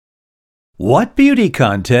What beauty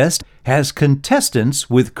contest has contestants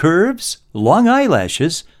with curves, long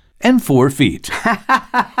eyelashes, and 4 feet?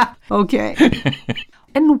 Okay.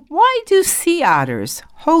 And why do sea otters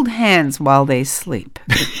hold hands while they sleep?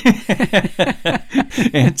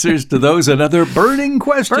 Answers to those and other burning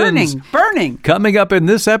questions. Burning. Coming up in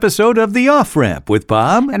this episode of The Off-Ramp with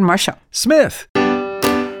Bob And Marcia Smith.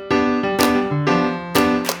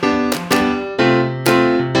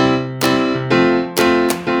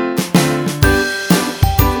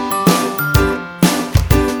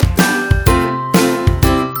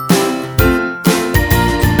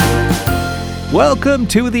 Welcome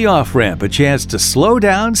to The Off-Ramp, a chance to slow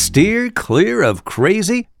down, steer clear of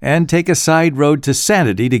crazy, and take a side road to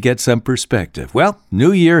sanity to get some perspective. Well,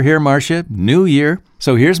 new year here, Marcia, new year.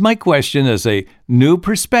 So here's my question as a new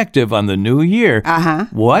perspective on the new year.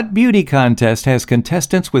 What beauty contest has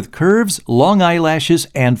contestants with curves, long eyelashes,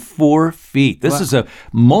 and 4 feet? This is a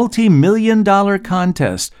multi-million-dollar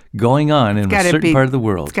contest going on in a certain part of the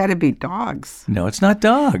world. It's got to be dogs. No, it's not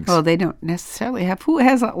dogs. Well, they don't necessarily have. Who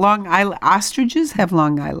has long eyelashes? Ostriches have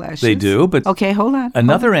long eyelashes. They do, but okay, hold on.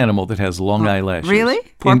 Another animal that has long eyelashes. Really?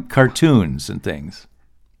 In cartoons and things.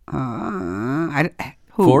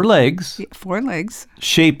 Who? 4 legs. 4 legs.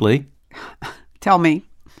 Shapely. Tell me.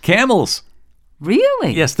 Camels.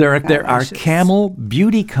 Really? Yes, there are camel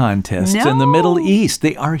beauty contests in the Middle East.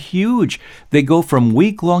 They are huge. They go from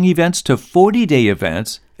week-long events to 40-day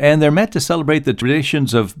events, and they're meant to celebrate the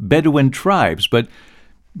traditions of Bedouin tribes. But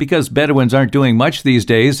because Bedouins aren't doing much these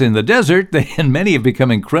days in the desert, and many have become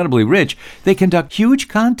incredibly rich, they conduct huge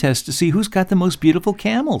contests to see who's got the most beautiful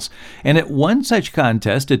camels. And at one such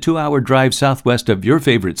contest, a 2-hour drive southwest of your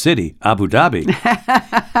favorite city, Abu Dhabi,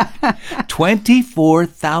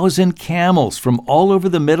 24,000 camels from all over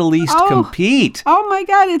the Middle East compete. Oh my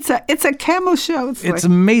God, it's a camel show. It's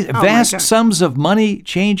amazing. Vast sums of money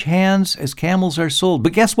change hands as camels are sold.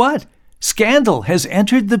 But guess what? Scandal has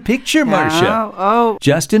entered the picture, Marcia.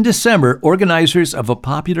 Just in December, organizers of a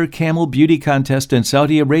popular camel beauty contest in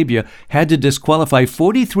Saudi Arabia had to disqualify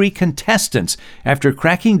 43 contestants after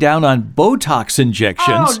cracking down on Botox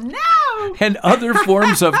injections and other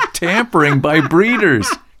forms of tampering by breeders.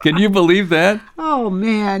 Can you believe that? Oh,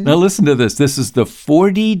 man. Now listen to this. This is the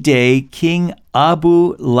 40-day King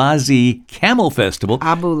Abu Lazi Camel Festival.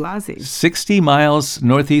 Abu Lazi. 60 miles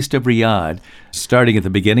northeast of Riyadh, starting at the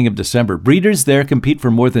beginning of December. Breeders there compete for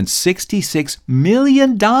more than $66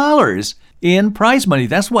 million in prize money.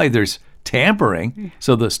 That's why there's tampering,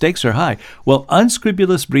 so the stakes are high. Well,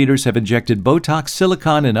 unscrupulous breeders have injected Botox,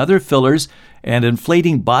 silicone, and other fillers and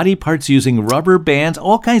inflating body parts using rubber bands,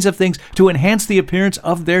 all kinds of things to enhance the appearance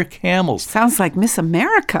of their camels. Sounds like Miss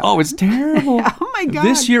America. Oh, it's terrible. Oh, my God.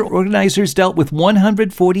 This year, organizers dealt with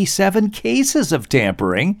 147 cases of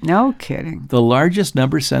tampering. No kidding. The largest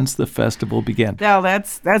number since the festival began. Now,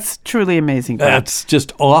 that's truly amazing. Bob. That's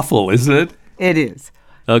just awful, isn't it? It is.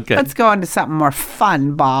 Okay. Let's go on to something more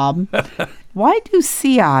fun, Bob. Why do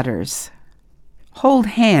sea otters hold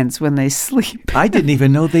hands when they sleep? I didn't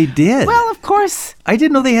even know they did. Well, of course. I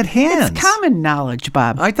didn't know they had hands. It's common knowledge,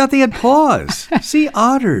 Bob. I thought they had paws. Sea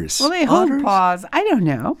otters. Well, they hold paws. I don't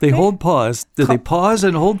know. They hold paws. Do they pause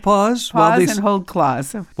and hold paws? Paws and hold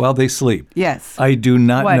claws. While they sleep? Yes. I do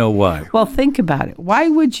not know why. Well, think about it. Why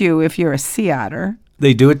would you, if you're a sea otter?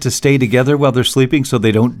 They do it to stay together while they're sleeping so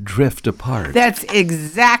they don't drift apart. That's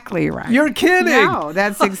exactly right. You're kidding. No,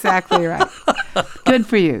 that's exactly right. Good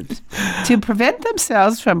for you. To prevent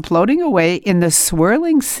themselves from floating away in the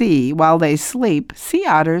swirling sea while they sleep, sea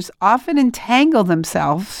otters often entangle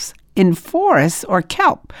themselves in forests or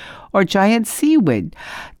kelp or giant seaweed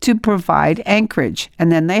to provide anchorage.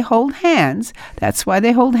 And then they hold hands. That's why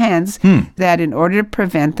they hold hands, that in order to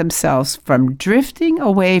prevent themselves from drifting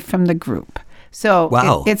away from the group. So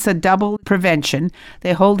it's a double prevention.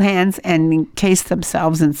 They hold hands and encase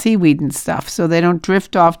themselves in seaweed and stuff so they don't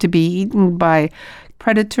drift off to be eaten by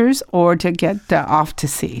predators or to get off to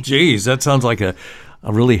sea. Geez, that sounds like a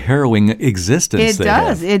really harrowing existence. It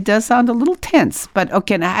does. It does sound a little tense. But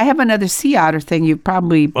okay, now I have another sea otter thing. You're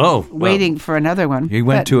probably waiting for another one. You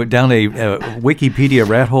went down a Wikipedia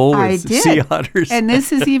rat hole with sea otters. And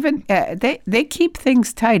this is even, they keep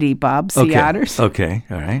things tidy, Bob, sea otters. Okay,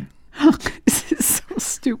 all right. This is so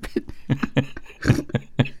stupid.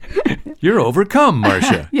 You're overcome,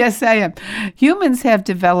 Marcia. Yes, I am. Humans have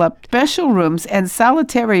developed special rooms and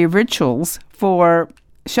solitary rituals for,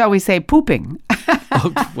 shall we say, pooping.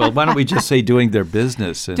 Well, why don't we just say doing their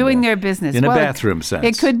business? Doing their business. In a bathroom sense.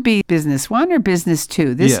 It could be business 1 or business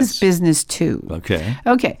 2. This is business 2. Okay.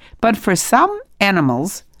 Okay. But for some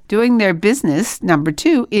animals, doing their business, number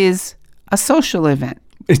 2, is a social event.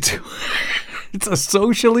 It's a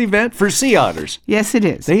social event for sea otters. Yes, it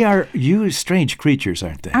is. They are strange creatures,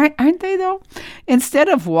 aren't they? Aren't they, though? Instead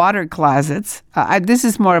of water closets, this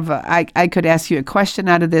is more of I could ask you a question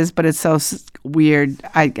out of this, but it's so weird,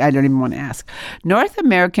 I don't even want to ask. North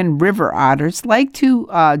American river otters like to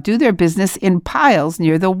do their business in piles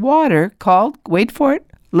near the water called, wait for it,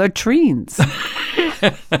 latrines.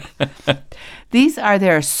 These are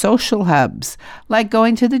their social hubs, like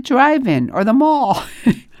going to the drive-in or the mall.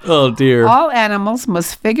 Oh, dear. All animals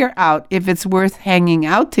must figure out if it's worth hanging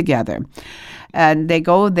out together. And they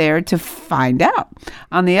go there to find out.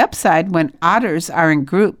 On the upside, when otters are in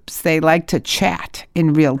groups, they like to chat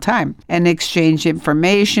in real time and exchange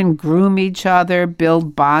information, groom each other,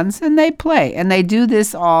 build bonds, and they play. And they do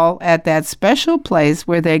this all at that special place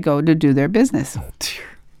where they go to do their business. Oh, dear.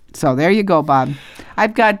 So there you go, Bob.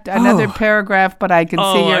 I've got another paragraph, but I can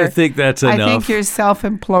see I think that's enough. I think you're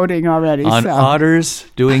self-imploding already. On otters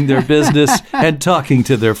doing their business and talking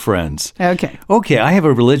to their friends. Okay. Okay, I have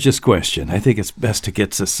a religious question. I think it's best to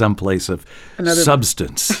get to some place of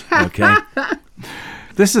substance. Okay.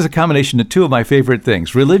 This is a combination of two of my favorite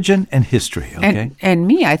things, religion and history, okay? And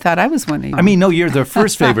me, I thought I was one of you. I mean, no, you're the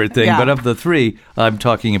first favorite thing, Yeah. but of the three, I'm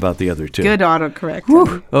talking about the other two. Good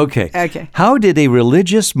autocorrect. Okay. Okay. How did a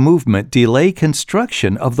religious movement delay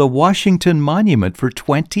construction of the Washington Monument for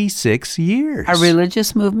 26 years? A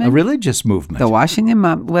religious movement? A religious movement. The Washington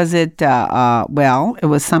Monument. Was it, well, it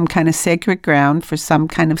was some kind of sacred ground for some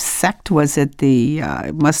kind of sect. Was it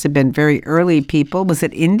it must have been very early people. Was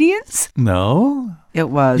it Indians? No. It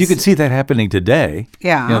was. You could see that happening today.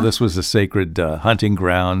 Yeah. You know, this was a sacred hunting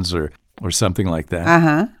grounds or something like that.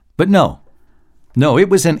 Uh-huh. But no, it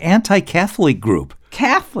was an anti-Catholic group.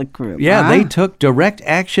 Catholic group. Yeah, huh? they took direct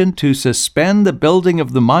action to suspend the building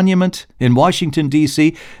of the monument in Washington,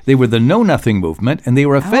 D.C. They were the Know Nothing movement, and they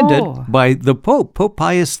were offended by the Pope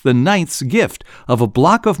Pius IX's gift of a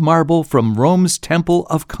block of marble from Rome's Temple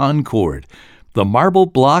of Concord. The marble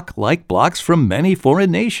block, like blocks from many foreign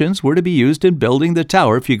nations, were to be used in building the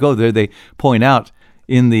tower. If you go there, they point out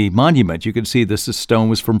in the monument, you can see this stone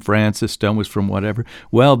was from France, this stone was from whatever.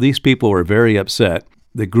 Well, these people were very upset.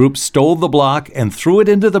 The group stole the block and threw it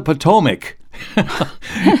into the Potomac.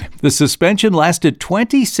 The suspension lasted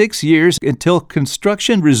 26 years until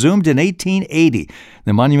construction resumed in 1880.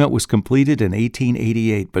 The monument was completed in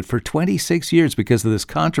 1888, but for 26 years because of this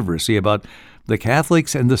controversy about the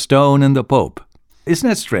Catholics and the stone and the Pope. Isn't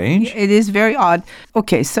that strange? It is very odd.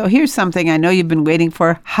 Okay, so here's something I know you've been waiting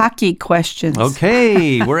for. Hockey questions.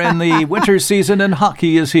 Okay, we're in the winter season and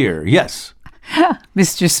hockey is here. Yes.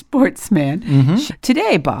 Mr. Sportsman. Mm-hmm.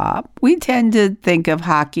 Today, Bob, we tend to think of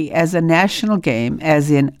hockey as a national game,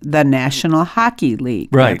 as in the National Hockey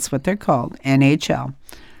League. Right. That's what they're called, NHL.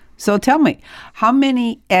 So tell me, how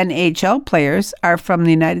many NHL players are from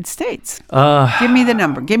the United States? Give me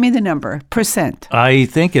the number. Percent. I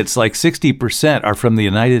think it's like 60% are from the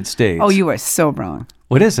United States. Oh, you are so wrong.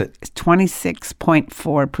 What is it? It's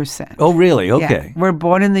 26.4%. Oh, really? Okay. Yeah, we're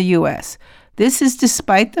born in the U.S. This is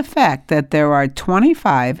despite the fact that there are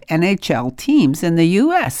 25 NHL teams in the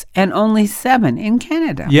U.S. and only 7 in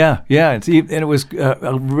Canada. Yeah. And it was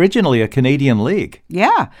originally a Canadian league.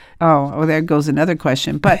 Yeah. Oh, there goes another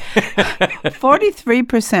question. But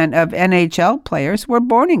 43% of NHL players were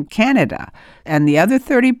born in Canada, and the other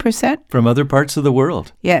 30%? From other parts of the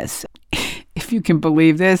world. Yes. If you can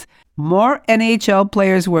believe this, more NHL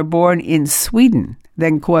players were born in Sweden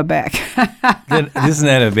than Quebec. Isn't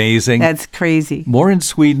that amazing? That's crazy. More in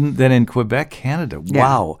Sweden than in Quebec, Canada. Yeah.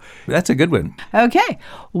 Wow. That's a good one. Okay.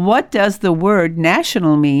 What does the word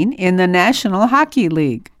national mean in the National Hockey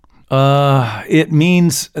League? It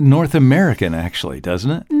means North American, actually, doesn't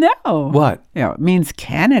it? No. What? Yeah, it means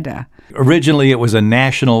Canada. Originally, it was a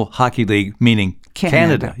National Hockey League, meaning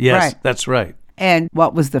Canada. Yes, Right. That's right. And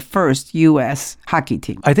what was the first U.S. hockey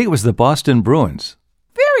team? I think it was the Boston Bruins.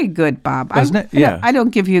 Very good, Bob. Wasn't it? Yeah. I don't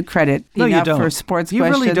give you credit No, enough you don't. for sports You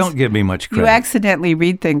questions. really don't give me much credit. You accidentally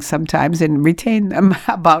read things sometimes and retain them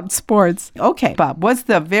about sports. Okay, Bob, what's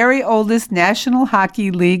the very oldest National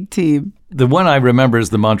Hockey League team? The one I remember is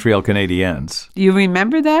the Montreal Canadiens. You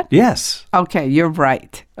remember that? Yes. Okay, you're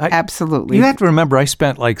right. Absolutely. You have to remember, I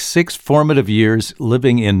spent like 6 formative years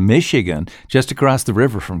living in Michigan, just across the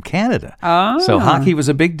river from Canada. Oh. So hockey was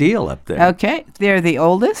a big deal up there. Okay, they're the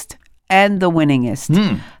oldest and the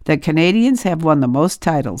winningest. The Canadians have won the most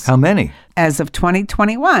titles. How many? As of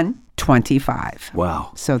 2021, 25.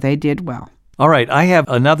 Wow. So they did well. All right, I have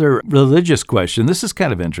another religious question. This is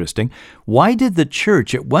kind of interesting. Why did the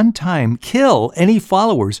church at one time kill any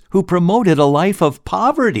followers who promoted a life of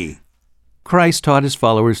poverty? Christ taught his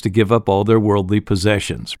followers to give up all their worldly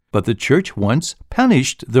possessions, but the church once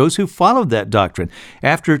punished those who followed that doctrine.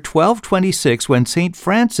 After 1226, when St.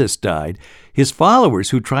 Francis died, his followers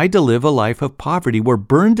who tried to live a life of poverty were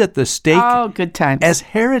burned at the stake good times. as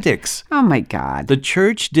heretics. Oh, my God. The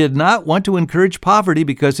church did not want to encourage poverty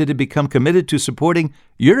because it had become committed to supporting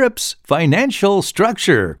Europe's financial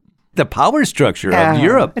structure. The power structure of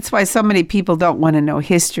Europe. That's why so many people don't want to know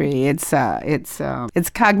history. It's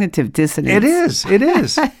cognitive dissonance. It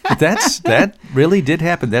is. That really did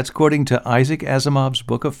happen. That's according to Isaac Asimov's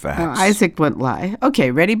Book of Facts. Isaac wouldn't lie.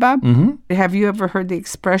 Okay, ready, Bob? Mm-hmm. Have you ever heard the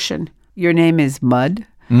expression, your name is mud?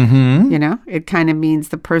 Mm-hmm. You know, it kind of means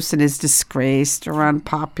the person is disgraced or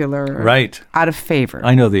unpopular. Or right. Out of favor.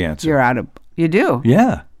 I know the answer. You do?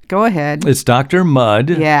 Yeah. Go ahead. It's Dr. Mudd.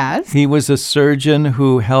 Yes. He was a surgeon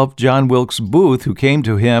who helped John Wilkes Booth, who came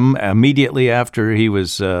to him immediately after he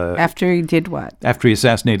was... after he did what? After he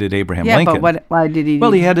assassinated Abraham Lincoln. Yeah, but why did he...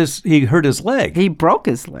 Well, he hurt his leg. He broke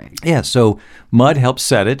his leg. Yeah, so Mudd helped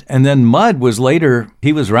set it, and then Mudd was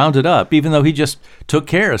he was rounded up, even though he just took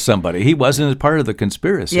care of somebody. He wasn't part of the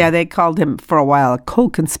conspiracy. Yeah, they called him for a while a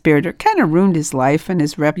co-conspirator. Kind of ruined his life and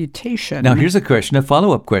his reputation. Now, here's a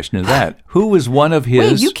follow-up question to that. Who was one of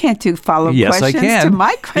his... Wait, you can't do follow-up yes, questions I can. to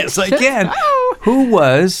my question. Yes, I can. Oh. Who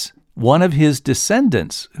was one of his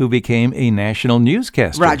descendants who became a national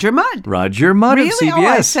newscaster? Roger Mudd. Roger Mudd of Really? CBS. Oh,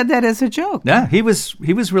 I said that as a joke. Yeah, he was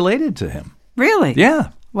related to him. Really?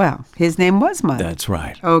 Yeah. Well, his name was Mudd. That's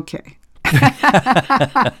right. Okay.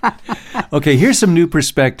 Okay, here's some new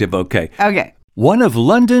perspective, okay? Okay. One of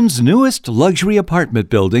London's newest luxury apartment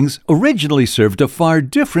buildings originally served a far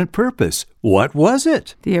different purpose. What was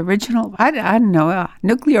it? The original, I don't know, a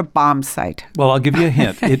nuclear bomb site. Well, I'll give you a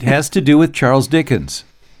hint. It has to do with Charles Dickens.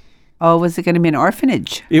 Oh, was it going to be an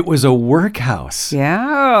orphanage? It was a workhouse.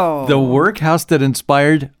 Yeah. The workhouse that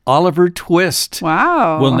inspired Oliver Twist.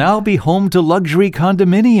 Wow. Will now be home to luxury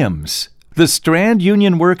condominiums. The Strand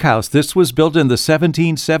Union Workhouse, this was built in the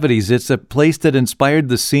 1770s. It's a place that inspired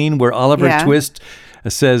the scene where Oliver Twist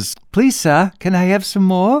says, "Please, sir, can I have some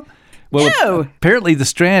more?" Well, apparently the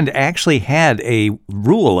Strand actually had a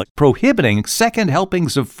rule prohibiting second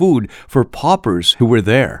helpings of food for paupers who were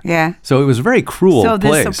there. Yeah. So it was a very cruel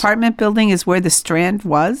place. So this apartment building is where the Strand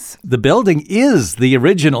was? The building is the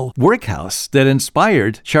original workhouse that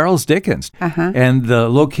inspired Charles Dickens. Uh-huh. And the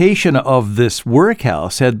location of this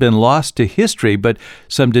workhouse had been lost to history, but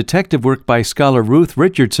some detective work by scholar Ruth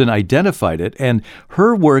Richardson identified it, and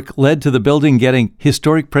her work led to the building getting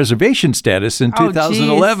historic preservation status in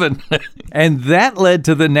 2011. And that led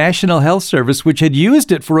to the National Health Service, which had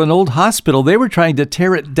used it for an old hospital. They were trying to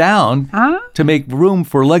tear it down to make room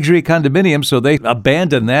for luxury condominiums, so they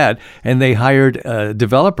abandoned that, and they hired a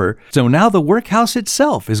developer. So now the workhouse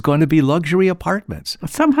itself is going to be luxury apartments.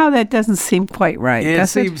 Somehow that doesn't seem quite right. It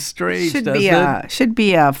seems strange, doesn't it? Should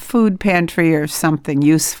be a food pantry or something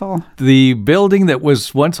useful. The building that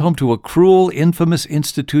was once home to a cruel, infamous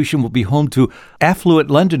institution will be home to affluent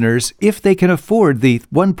Londoners if they can afford the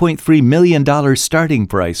 $1.3 million starting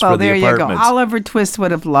price for the apartments. There you go. Oliver Twist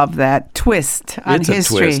would have loved that twist on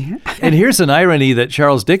history. Twist. And here's an irony that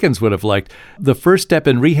Charles Dickens would have liked. The first step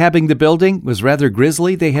in rehabbing the building was rather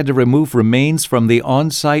grisly. They had to remove remains from the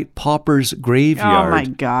on-site pauper's graveyard. Oh, my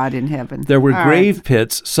God in heaven. There were grave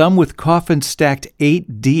pits, some with coffins stacked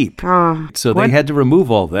 8 deep. So they had to remove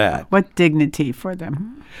all that. What dignity for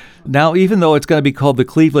them. Now, even though it's going to be called the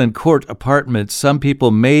Cleveland Court Apartments, some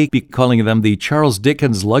people may be calling them the Charles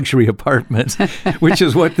Dickens Luxury Apartments, which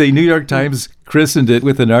is what the New York Times christened it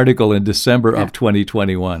with an article in December of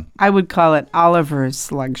 2021. I would call it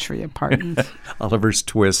Oliver's Luxury Apartments. Oliver's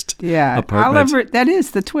Twist. Yeah. Apartments. Oliver, that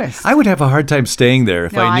is the twist. I would have a hard time staying there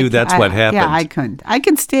if I knew that's what happened. Yeah, I couldn't. I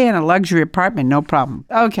can stay in a luxury apartment, no problem.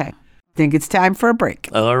 Okay. Think it's time for a break.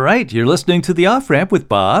 All right. You're listening to The Off-Ramp with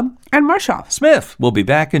Bob and Marcia Smith. We'll be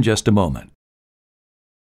back in just a moment.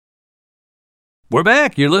 We're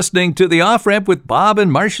back. You're listening to The Off-Ramp with Bob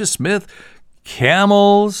and Marcia Smith.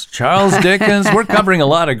 Camels, Charles Dickens. We're covering a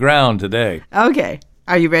lot of ground today. Okay.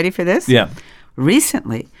 Are you ready for this? Yeah.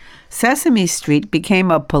 Recently, Sesame Street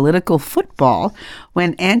became a political football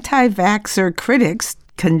when anti-vaxxer critics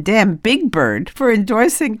condemned Big Bird for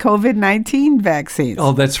endorsing COVID-19 vaccines.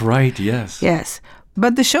 Oh, that's right, yes. Yes.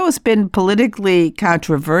 But the show has been politically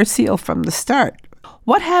controversial from the start.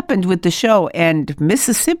 What happened with the show and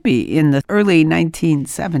Mississippi in the early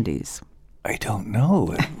 1970s? I don't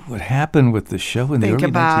know. What happened with the show in the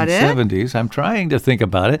early 1970s? I'm trying to think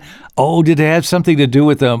about it. Oh, did it have something to do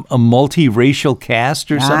with a multiracial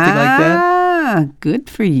cast or something like that? Good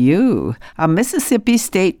for you. A Mississippi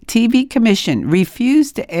State TV commission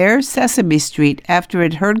refused to air Sesame Street after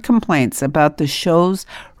it heard complaints about the show's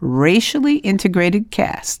racially integrated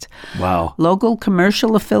cast. Wow. Local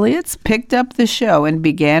commercial affiliates picked up the show and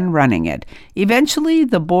began running it. Eventually,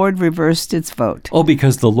 the board reversed its vote. Oh,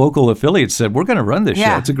 because the local affiliates said, we're going to run this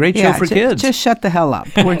show. It's a great show for kids. Just shut the hell up.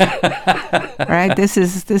 All right, this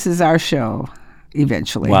is our show.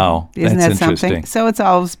 Eventually. Wow, Isn't that's that interesting. something? So it's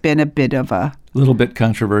always been a bit of a little bit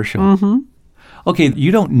controversial. Mm-hmm. Okay,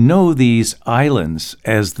 you don't know these islands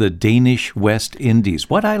as the Danish West Indies.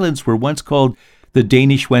 What islands were once called the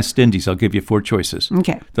Danish West Indies? I'll give you 4 choices.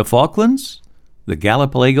 Okay. The Falklands, the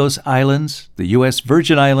Galapagos Islands, the U.S.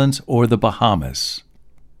 Virgin Islands, or the Bahamas.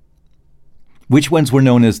 Which ones were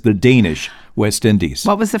known as the Danish West Indies?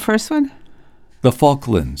 What was the first one? The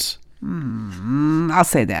Falklands. I'll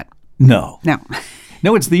say that. No.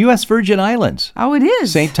 No, it's the U.S. Virgin Islands. Oh, it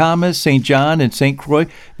is. St. Thomas, St. John, and St. Croix,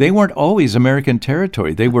 they weren't always American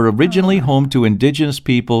territory. They were originally home to indigenous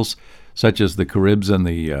peoples such as the Caribs and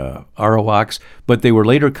the Arawaks, but they were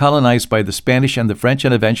later colonized by the Spanish and the French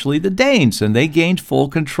and eventually the Danes, and they gained full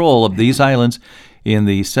control of these islands in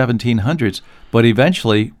the 1700s, but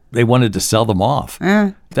eventually they wanted to sell them off.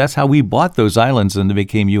 That's how we bought those islands and they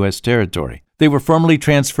became U.S. territory. They were formally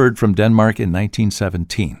transferred from Denmark in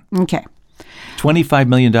 1917. Okay. $25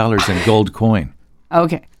 million in gold coin.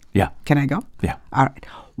 Okay. Yeah. Can I go? Yeah. All right.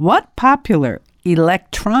 What popular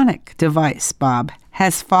electronic device, Bob,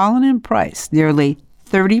 has fallen in price nearly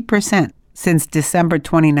 30% since December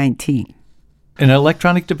 2019? An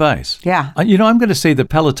electronic device. Yeah. I'm going to say the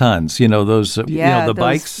Pelotons, those, the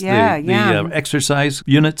bikes, the exercise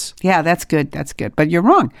units. Yeah, that's good. That's good. But you're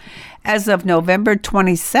wrong. As of November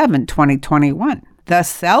 27, 2021, the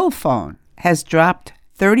cell phone has dropped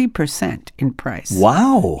 30% in price.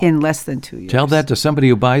 Wow. In less than 2 years. Tell that to somebody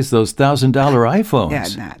who buys those $1,000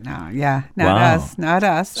 iPhones. Not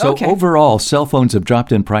us. So okay. Overall, cell phones have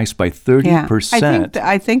dropped in price by 30%.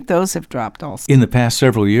 I think those have dropped also. In the past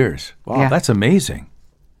several years. Wow, Yeah. That's amazing.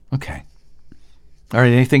 Okay. All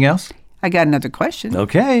right, anything else? I got another question.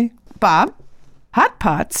 Okay. Bob, hot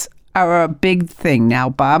pots are a big thing now,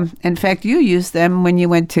 Bob. In fact, you used them when you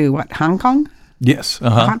went to, Hong Kong? Yes.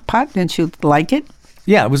 Hot pot, didn't you like it?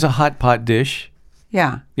 Yeah, it was a hot pot dish.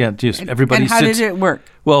 Yeah. Yeah, just everybody sits. And how did it work?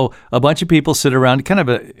 Well, a bunch of people sit around,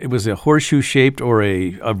 it was a horseshoe-shaped or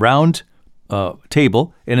a round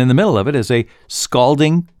table, and in the middle of it is a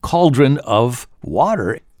scalding cauldron of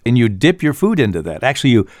water, and you dip your food into that. Actually,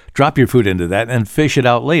 you drop your food into that and fish it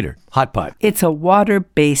out later. Hot pot. It's a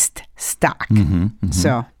water-based stock.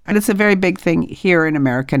 So, and it's a very big thing here in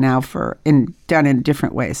America now done in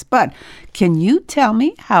different ways. But can you tell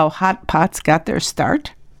me how hot pots got their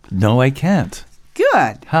start? No, I can't.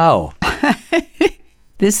 Good. How?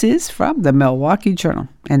 This is from the Milwaukee Journal,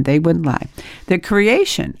 and they wouldn't lie. The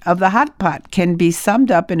creation of the hot pot can be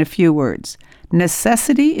summed up in a few words.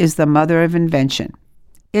 Necessity is the mother of invention.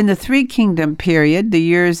 In the Three Kingdom period, the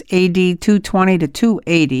years AD 220 to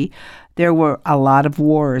 280, there were a lot of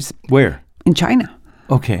wars. Where? In China.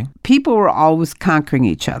 Okay. People were always conquering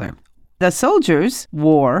each other. The soldiers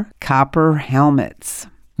wore copper helmets.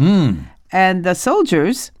 And the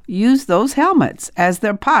soldiers used those helmets as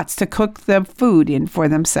their pots to cook the food in for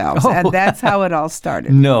themselves. And that's how it all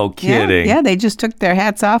started. No kidding. Yeah, they just took their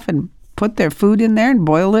hats off and put their food in there and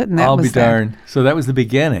boiled it, and that I'll was be darned. So that was the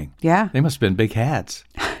beginning. Yeah. They must have been big hats.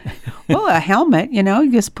 Well, a helmet,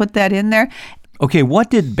 you just put that in there. Okay, what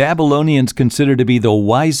did Babylonians consider to be the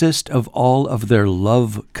wisest of all of their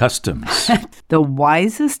love customs? The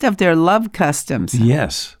wisest of their love customs.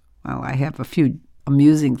 Yes. Well, I have a few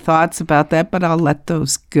amusing thoughts about that, but I'll let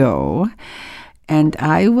those go. And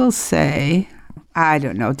I will say, I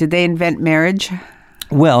don't know, did they invent marriage?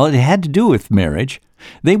 Well, it had to do with marriage.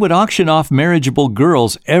 They would auction off marriageable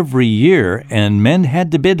girls every year, and men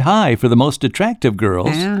had to bid high for the most attractive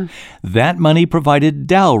girls. Yeah. That money provided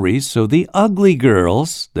dowries, so the ugly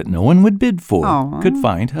girls that no one would bid for could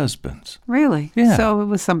find husbands. Really? Yeah. So it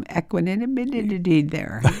was some equanimity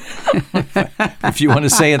there. If you want to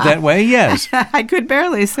say it that way, yes. I could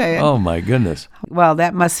barely say it. Oh, my goodness. Well,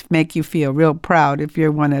 that must make you feel real proud if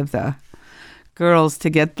you're one of the girls to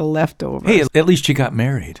get the leftovers. Hey, at least you got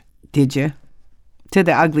married. Did you? To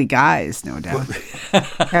the ugly guys, no doubt.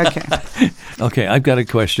 Okay. Okay, I've got a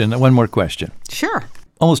question. One more question. Sure.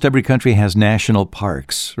 Almost every country has national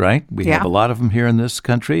parks, right? We have a lot of them here in this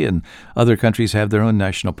country, and other countries have their own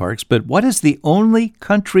national parks. But what is the only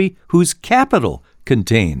country whose capital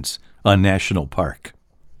contains a national park?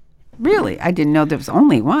 Really? I didn't know there was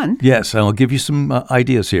only one. Yes, I'll give you some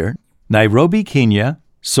ideas here. Nairobi, Kenya,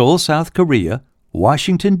 Seoul, South Korea,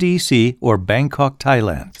 Washington, D.C., or Bangkok,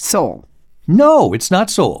 Thailand? Seoul. No, it's not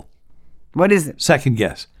Seoul. What is it? Second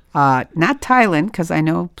guess. Not Thailand, because I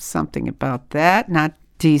know something about that. Not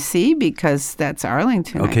D.C., because that's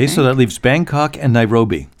Arlington. Okay, so that leaves Bangkok and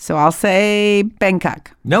Nairobi. So I'll say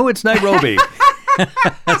Bangkok. No, it's Nairobi.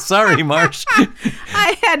 Sorry, Marsh.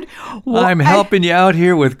 I'm helping you out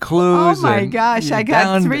here with clues. Oh, my gosh. I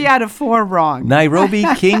got 3 out of 4 wrong. Nairobi,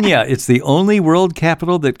 Kenya. It's the only world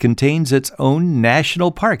capital that contains its own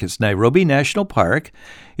national park. It's Nairobi National Park.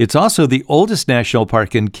 It's also the oldest national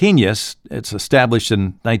park in Kenya. It's established in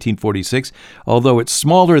 1946. Although it's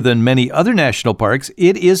smaller than many other national parks,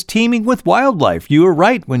 it is teeming with wildlife. You were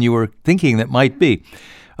right when you were thinking that might be.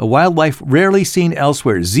 A wildlife rarely seen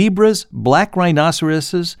elsewhere. Zebras, black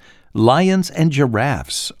rhinoceroses, lions, and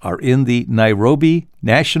giraffes are in the Nairobi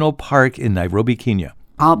National Park in Nairobi, Kenya.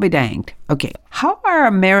 I'll be danged. Okay. How are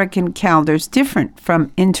American calendars different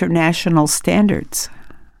from international standards?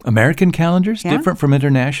 American calendars different from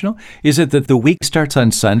international? Is it that the week starts on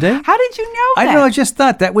Sunday? How did you know that? I don't know. I just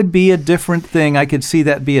thought that would be a different thing. I could see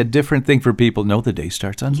that be a different thing for people. No, the day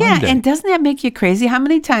starts on Monday. Yeah, and doesn't that make you crazy? How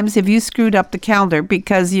many times have you screwed up the calendar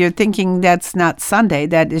because you're thinking that's not Sunday,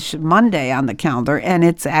 that is Monday on the calendar, and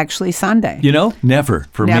it's actually Sunday? You know, never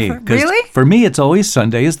for me. Really? For me, it's always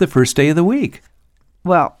Sunday is the first day of the week.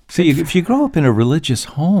 Well, see, if you grow up in a religious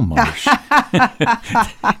home, Marsh.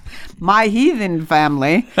 My heathen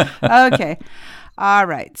family. Okay. All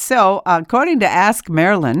right. So, according to Ask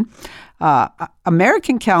Marilyn,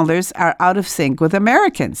 American calendars are out of sync with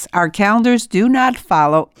Americans. Our calendars do not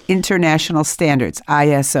follow international standards,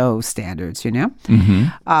 ISO standards,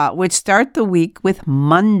 which start the week with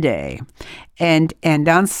Monday and end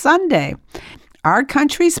on Sunday. Our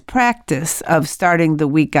country's practice of starting the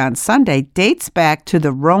week on Sunday dates back to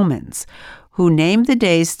the Romans, who named the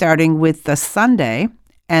days starting with the Sunday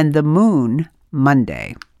and the moon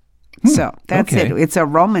Monday. So that's it. It's a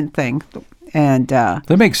Roman thing. And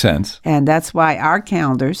that makes sense. And that's why our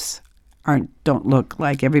calendars don't look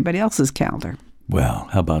like everybody else's calendar. Well,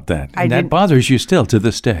 how about that? And that bothers you still to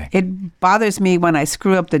this day. It bothers me when I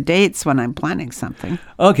screw up the dates when I'm planning something.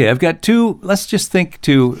 Okay, I've got 2. Let's just think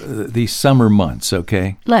to the summer months,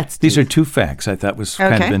 okay? These are 2 facts I thought was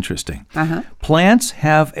kind of interesting. Plants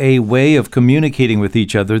have a way of communicating with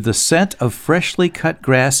each other. The scent of freshly cut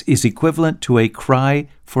grass is equivalent to a cry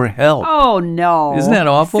for help. Oh, no. Isn't that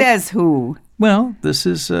awful? Says who? Well, this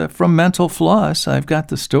is from Mental Floss. I've got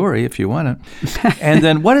the story if you want it. And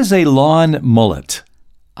then what is a lawn mullet?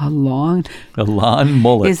 A lawn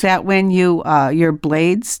mullet. Is that when your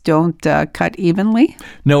blades don't cut evenly?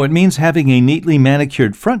 No, it means having a neatly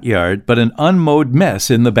manicured front yard, but an unmowed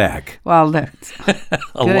mess in the back. Well, that's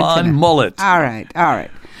a lawn mullet. All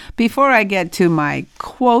right. Before I get to my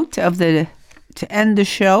quote to end the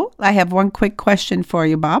show, I have one quick question for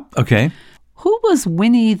you, Bob. Okay. Who was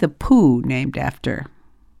Winnie the Pooh named after?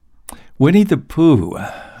 Winnie the Pooh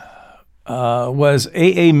was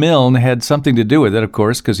A.A. Milne, had something to do with it, of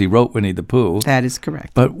course, because he wrote Winnie the Pooh. That is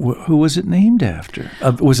correct. But who was it named after?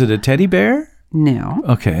 Was it a teddy bear? No.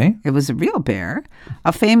 Okay. It was a real bear,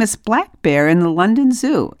 a famous black bear in the London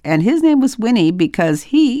Zoo. And his name was Winnie because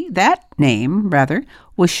that name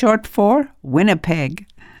was short for Winnipeg.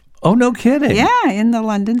 Oh, no kidding. Yeah, in the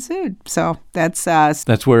London Zoo. So that's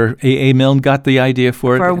where A.A. Milne got the idea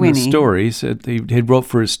for it in Winnie. The stories. He wrote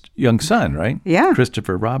for his young son, right? Yeah.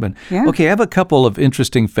 Christopher Robin. Yeah. Okay, I have a couple of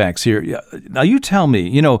interesting facts here. Now, you tell me,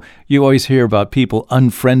 you always hear about people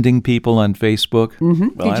unfriending people on Facebook. Mm-hmm.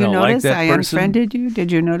 Well, Did you notice I person. unfriended you?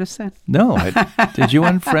 Did you notice that? No. Did you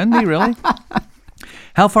unfriend me, really?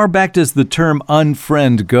 How far back does the term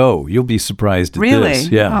unfriend go? You'll be surprised at this. Really?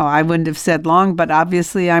 Yeah. Oh, I wouldn't have said long, but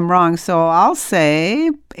obviously I'm wrong. So I'll say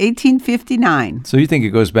 1859. So you think it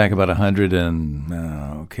goes back about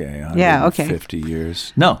 150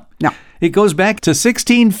 years? No. It goes back to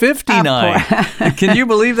 1659. Can you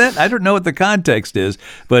believe that? I don't know what the context is,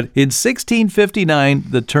 but in 1659,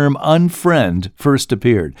 the term unfriend first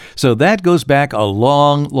appeared. So that goes back a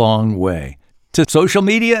long, long way. To social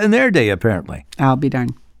media in their day, apparently. I'll be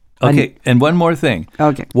darned. Okay, and one more thing.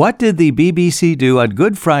 Okay. What did the BBC do on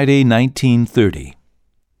Good Friday 1930?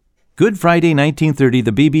 Good Friday 1930,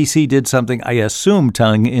 the BBC did something, I assume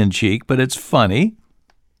tongue-in-cheek, but it's funny.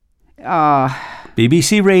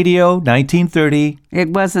 BBC Radio, 1930.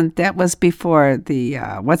 It wasn't, that was before the,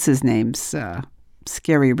 what's-his-name's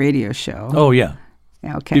scary radio show. Oh, yeah.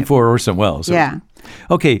 Okay. Before Orson Welles. Yeah.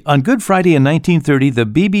 Okay, on Good Friday in 1930, the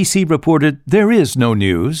BBC reported there is no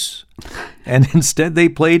news, and instead they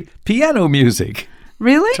played piano music.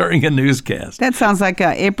 Really? during a newscast. That sounds like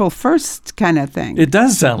a April 1st kind of thing. It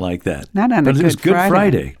does sound like that. Not on but a it was Good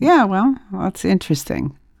Friday. Yeah, well, that's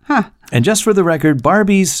interesting. Huh. And just for the record,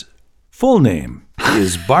 Barbie's full name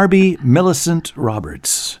is Barbie Millicent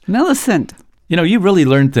Roberts. Millicent. You know, you really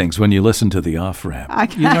learn things when you listen to the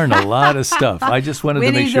off-ramp. You learn a lot of stuff. I just wanted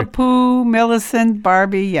to make sure. Winnie the Pooh, Millicent,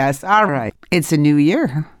 Barbie, yes. All right. It's a new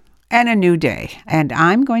year and a new day. And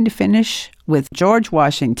I'm going to finish with George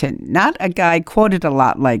Washington, not a guy quoted a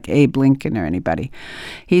lot like Abe Lincoln or anybody.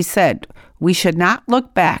 He said, "We should not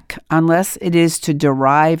look back unless it is to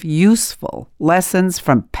derive useful lessons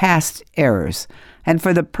from past errors and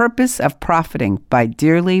for the purpose of profiting by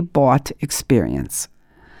dearly bought experience."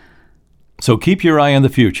 So keep your eye on the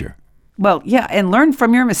future. Well, yeah, and learn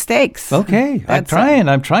from your mistakes. Okay, I'm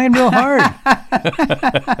trying real hard.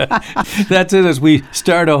 That's it as we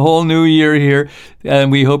start a whole new year here.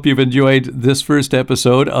 And we hope you've enjoyed this first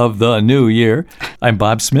episode of the new year. I'm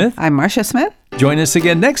Bob Smith. I'm Marcia Smith. Join us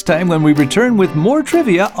again next time when we return with more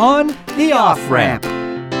trivia on The Off-Ramp.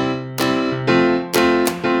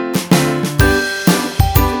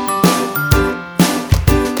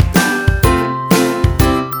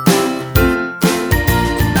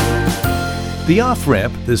 The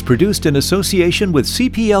Off-Ramp is produced in association with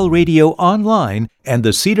CPL Radio Online and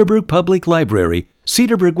the Cedarbrook Public Library,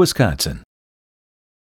 Cedarburg, Wisconsin.